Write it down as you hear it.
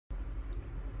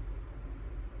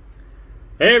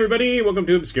Hey everybody, welcome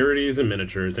to Obscurities and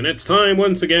Miniatures, and it's time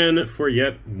once again for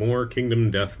yet more Kingdom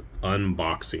Death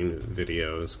unboxing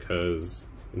videos, because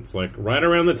it's like right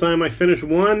around the time I finish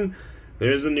one,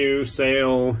 there's a new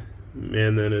sale,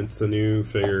 and then it's a new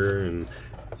figure, and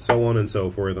so on and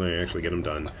so forth, and I actually get them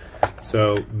done.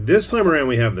 So this time around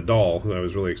we have the doll, who I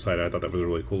was really excited. I thought that was a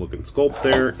really cool looking sculpt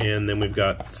there, and then we've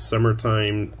got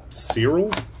Summertime Cyril.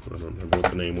 I don't remember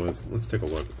what the name was. Let's take a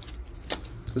look.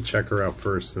 Let's check her out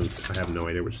first, since I have no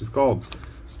idea what she's called.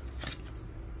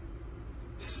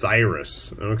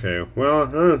 Cyrus. Okay, well,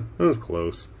 that was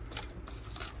close.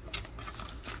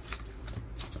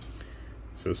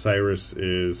 So Cyrus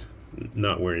is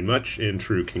not wearing much in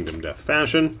true Kingdom Death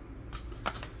fashion.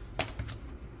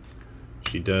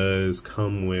 She does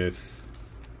come with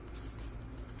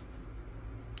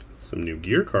some new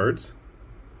gear cards.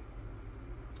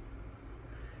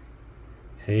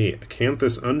 Hey,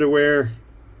 Acanthus underwear.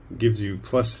 Gives you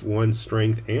 +1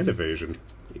 strength and evasion.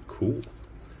 Cool.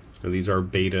 Now these are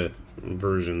beta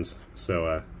versions,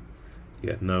 so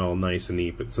yeah, not all nice and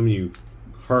neat, but some of you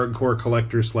hardcore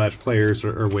collectors / players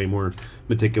are way more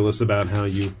meticulous about how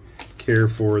you care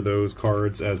for those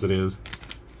cards as it is.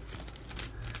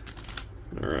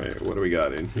 Alright, what do we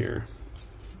got in here?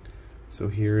 So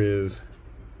here is...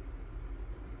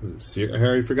 I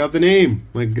already forgot the name!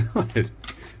 My god!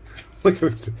 Look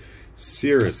at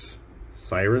Cyrus.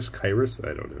 Cyrus? Kyrus?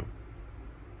 I don't know.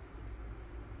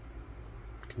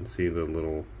 You can see the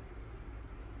little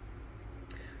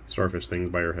starfish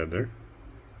things by her head there.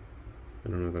 I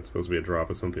don't know if that's supposed to be a drop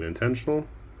of something intentional.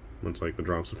 Much like the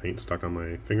drops of paint stuck on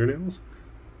my fingernails.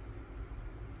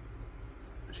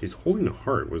 She's holding a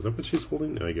heart. Was that what she's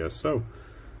holding? I guess so.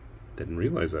 Didn't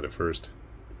realize that at first.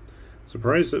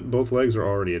 Surprised that both legs are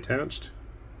already attached.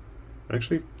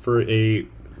 Actually, for a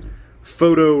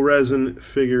photoresin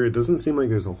figure, it doesn't seem like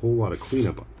there's a whole lot of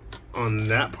cleanup on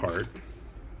that part,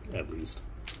 at least.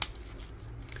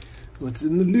 What's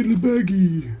in the little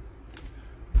baggie?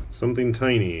 Something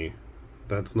tiny.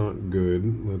 That's not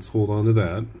good. Let's hold on to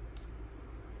that.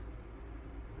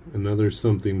 Another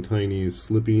something tiny is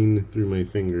slipping through my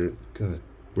finger. God,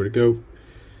 where'd it go?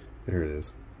 There it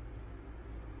is.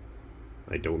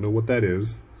 I don't know what that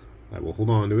is. I will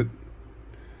hold on to it.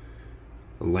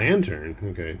 A lantern.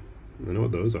 Okay. I know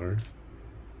what those are.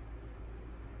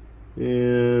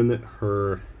 And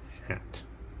her hat.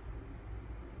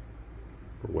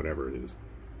 Or whatever it is.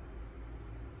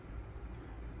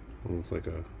 Almost like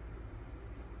a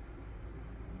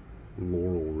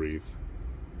laurel wreath.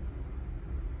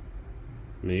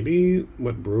 Maybe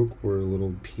what broke were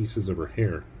little pieces of her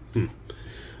hair.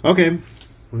 Okay,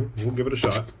 well, we'll give it a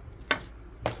shot.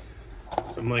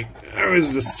 I'm like, I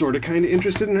was just sort of kind of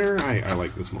interested in her. I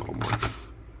like this model more.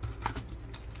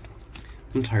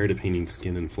 I'm tired of painting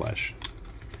skin and flesh.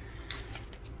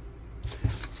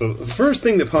 So the first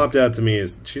thing that popped out to me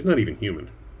is she's not even human.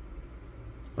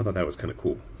 I thought that was kind of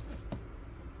cool.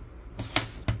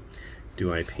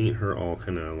 Do I paint her all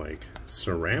kind of like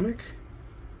ceramic?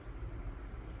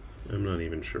 I'm not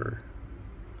even sure.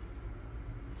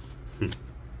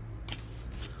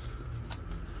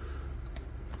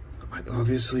 I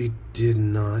obviously did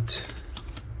not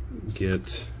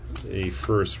get a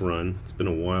first run. It's been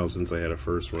a while since I had a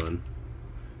first run.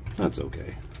 That's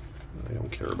okay. I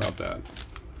don't care about that.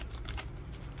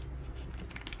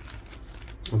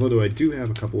 Although I do have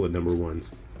a couple of number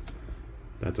ones.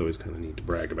 That's always kind of neat to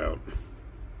brag about.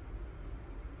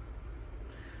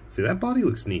 See, that body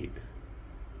looks neat.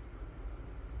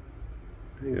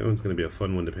 I think that one's going to be a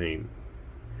fun one to paint.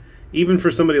 Even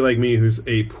for somebody like me who's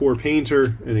a poor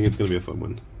painter, I think it's going to be a fun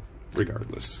one,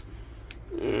 regardless.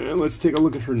 Let's take a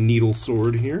look at her needle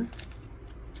sword here.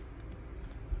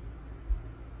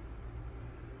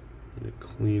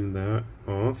 Clean that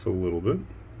off a little bit,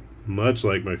 much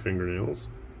like my fingernails.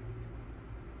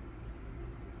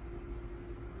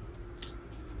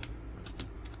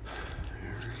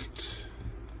 Alright.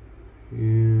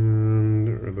 And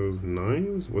are those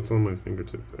knives? What's on my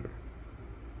fingertip there?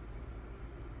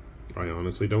 I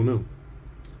honestly don't know.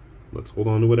 Let's hold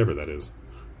on to whatever that is,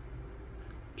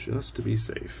 just to be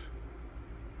safe.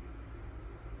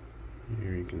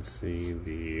 Here you can see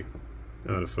the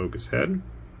out of focus head.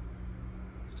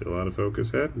 Still out of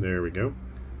focus head. There we go.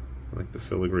 I like the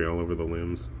filigree all over the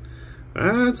limbs.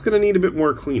 That's going to need a bit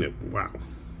more cleanup. Wow.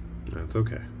 That's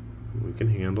okay. We can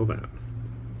handle that.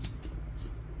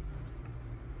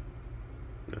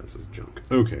 No, this is junk.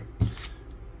 Okay.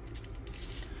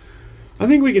 I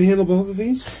think we can handle both of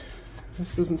these.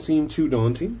 This doesn't seem too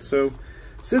daunting. So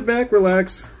sit back,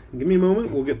 relax, give me a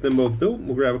moment. We'll get them both built.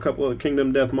 We'll grab a couple of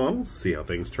Kingdom Death models, see how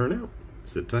things turn out.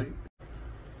 Sit tight.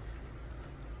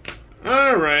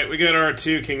 Alright, we got our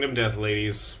two Kingdom Death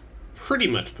ladies pretty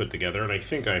much put together, and I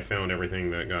think I found everything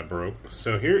that got broke.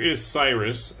 So here is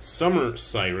Cyrus, Summer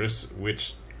Cyrus,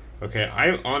 which, okay,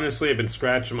 I honestly have been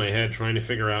scratching my head trying to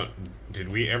figure out,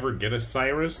 did we ever get a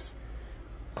Cyrus?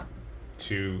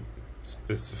 To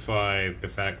specify the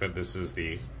fact that this is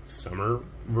the summer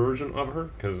version of her,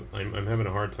 because I'm having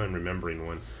a hard time remembering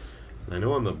one. And I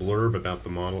know on the blurb about the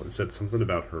model it said something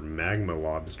about her magma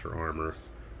lobster armor,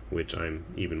 which I'm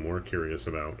even more curious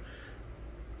about.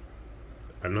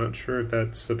 I'm not sure if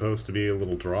that's supposed to be a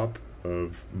little drop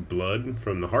of blood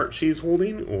from the heart she's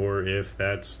holding, or if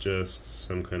that's just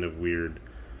some kind of weird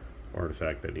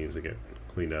artifact that needs to get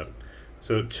cleaned up.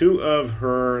 So two of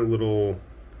her little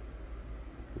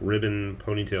ribbon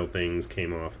ponytail things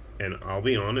came off, and I'll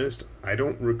be honest, I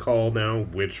don't recall now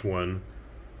which one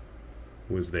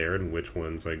was there and which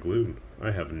ones I glued.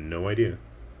 I have no idea.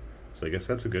 So I guess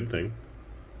that's a good thing.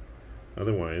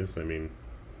 Otherwise, I mean,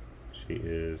 she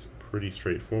is pretty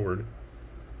straightforward.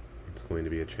 It's going to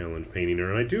be a challenge painting her,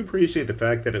 and I do appreciate the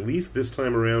fact that at least this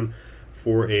time around,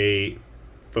 for a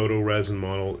photoresin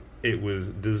model, it was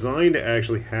designed to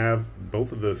actually have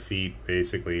both of the feet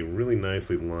basically really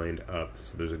nicely lined up,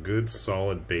 so there's a good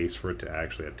solid base for it to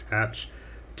actually attach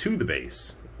to the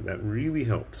base. That really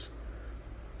helps.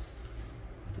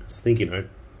 I was thinking, I've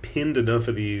pinned enough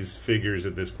of these figures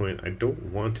at this point, I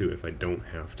don't want to if I don't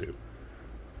have to.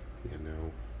 You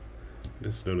know, I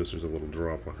just noticed there's a little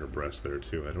drop on her breast there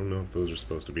too. I don't know if those are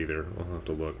supposed to be there. I'll have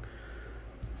to look.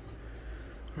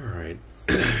 Alright,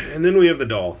 and then we have the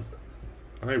doll.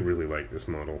 I really like this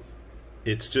model.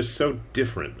 It's just so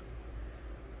different.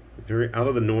 Very out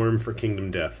of the norm for Kingdom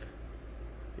Death.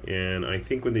 And I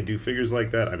think when they do figures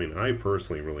like that, I mean, I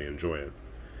personally really enjoy it.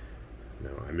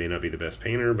 Now, I may not be the best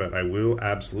painter, but I will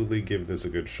absolutely give this a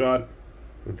good shot.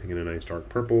 I'm thinking a nice dark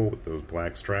purple with those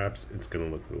black straps. It's going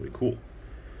to look really cool.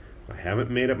 I haven't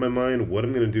made up my mind what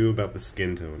I'm going to do about the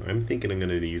skin tone. I'm thinking I'm going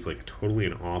to use like totally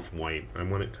an off-white. I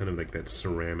want it kind of like that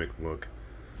ceramic look.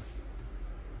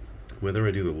 Whether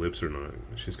I do the lips or not.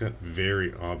 She's got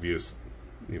very obvious,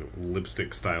 you know,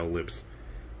 lipstick style lips,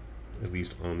 at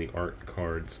least on the art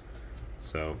cards.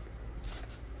 So,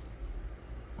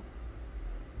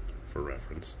 for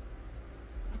reference.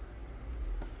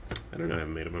 I don't know, I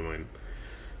haven't made up my mind.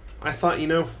 I thought, you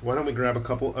know, why don't we grab a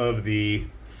couple of the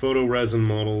photoresin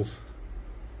models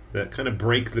that kind of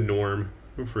break the norm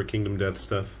for Kingdom Death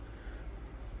stuff.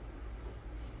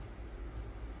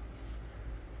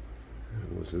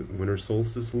 Was it Winter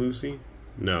Solstice Lucy?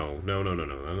 No,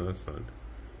 that's not.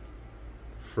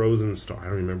 Frozen Star. I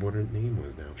don't remember what her name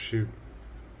was now. Shoot.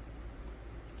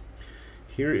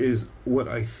 Here is what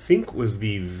I think was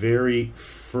the very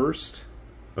first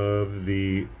of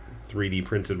the 3D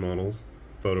printed models,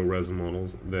 photoresin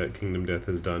models, that Kingdom Death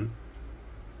has done.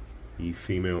 The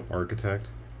female architect,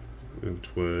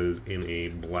 which was in a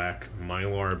black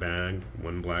Mylar bag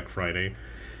one Black Friday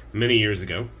many years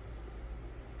ago.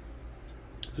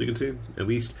 So you can see, at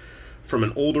least from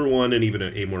an older one and even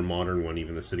a more modern one,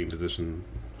 even the sitting position,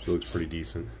 she looks pretty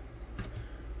decent.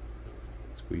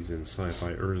 Squeeze in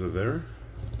Sci-Fi Urza there.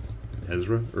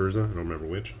 Urza, I don't remember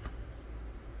which.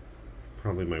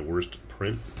 Probably my worst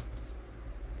print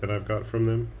that I've got from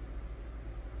them.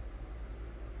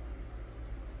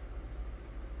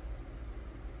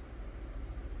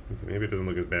 Okay, maybe it doesn't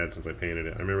look as bad since I painted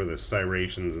it. I remember the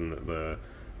striations and the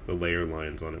layer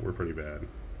lines on it were pretty bad.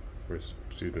 Of course,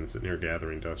 she's been sitting here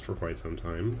gathering dust for quite some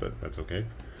time, but that's okay.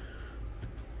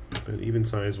 But even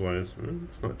size-wise,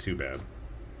 it's not too bad.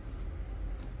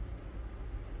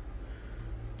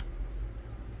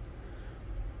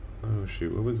 Oh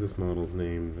shoot, what was this model's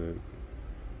name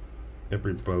that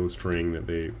every bowstring that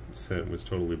they sent was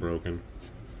totally broken?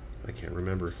 I can't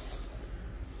remember.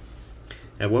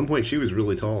 At one point she was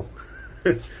really tall.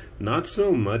 Not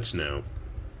so much now.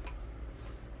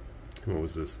 What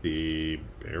was this, the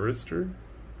barrister?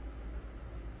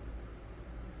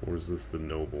 Or is this the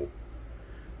noble?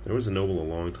 There was a noble a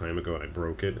long time ago and I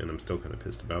broke it, and I'm still kind of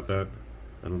pissed about that.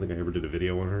 I don't think I ever did a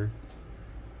video on her.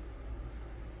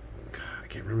 God, I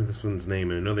can't remember this one's name,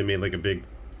 and I know they made like a big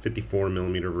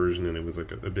 54mm version, and it was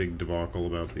like a big debacle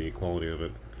about the quality of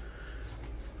it.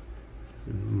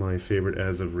 My favorite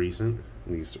as of recent,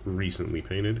 at least recently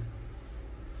painted.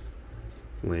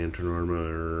 Lantern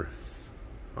Armor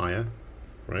Aya,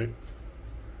 right?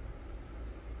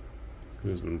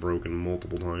 Who's been broken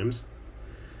multiple times.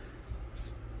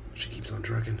 She keeps on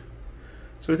trucking.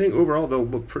 So I think overall they'll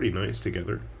look pretty nice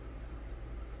together.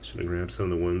 Should have grabbed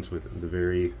some of the ones with the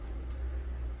very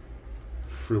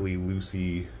frilly,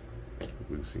 loosey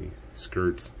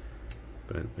skirts.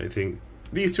 But I think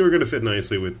these two are going to fit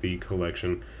nicely with the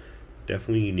collection.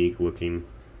 Definitely unique looking.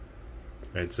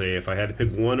 I'd say if I had to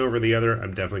pick one over the other,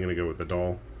 I'm definitely going to go with the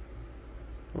doll.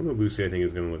 Although Lucy, I think,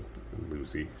 is going to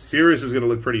look... Sirius is going to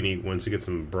look pretty neat once you get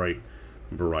some bright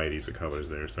varieties of colors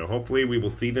there. So hopefully we will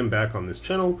see them back on this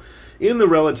channel in the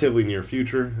relatively near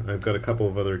future. I've got a couple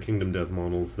of other Kingdom Death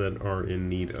models that are in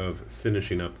need of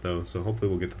finishing up, though. So hopefully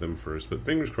we'll get to them first. But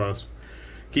fingers crossed.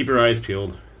 Keep your eyes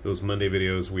peeled. Those Monday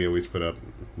videos we always put up,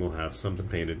 we'll have something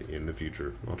painted in the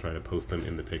future. I'll try to post them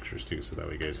in the pictures too, so that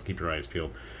way you guys can keep your eyes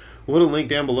peeled. We'll put a link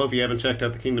down below if you haven't checked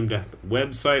out the Kingdom Death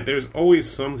website. There's always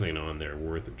something on there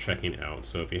worth checking out.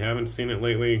 So if you haven't seen it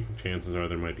lately, chances are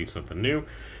there might be something new.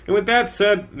 And with that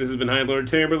said, this has been High Lord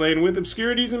Tamberlane with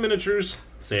Obscurities and Miniatures,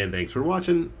 saying thanks for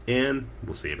watching, and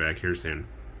we'll see you back here soon.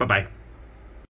 Bye-bye.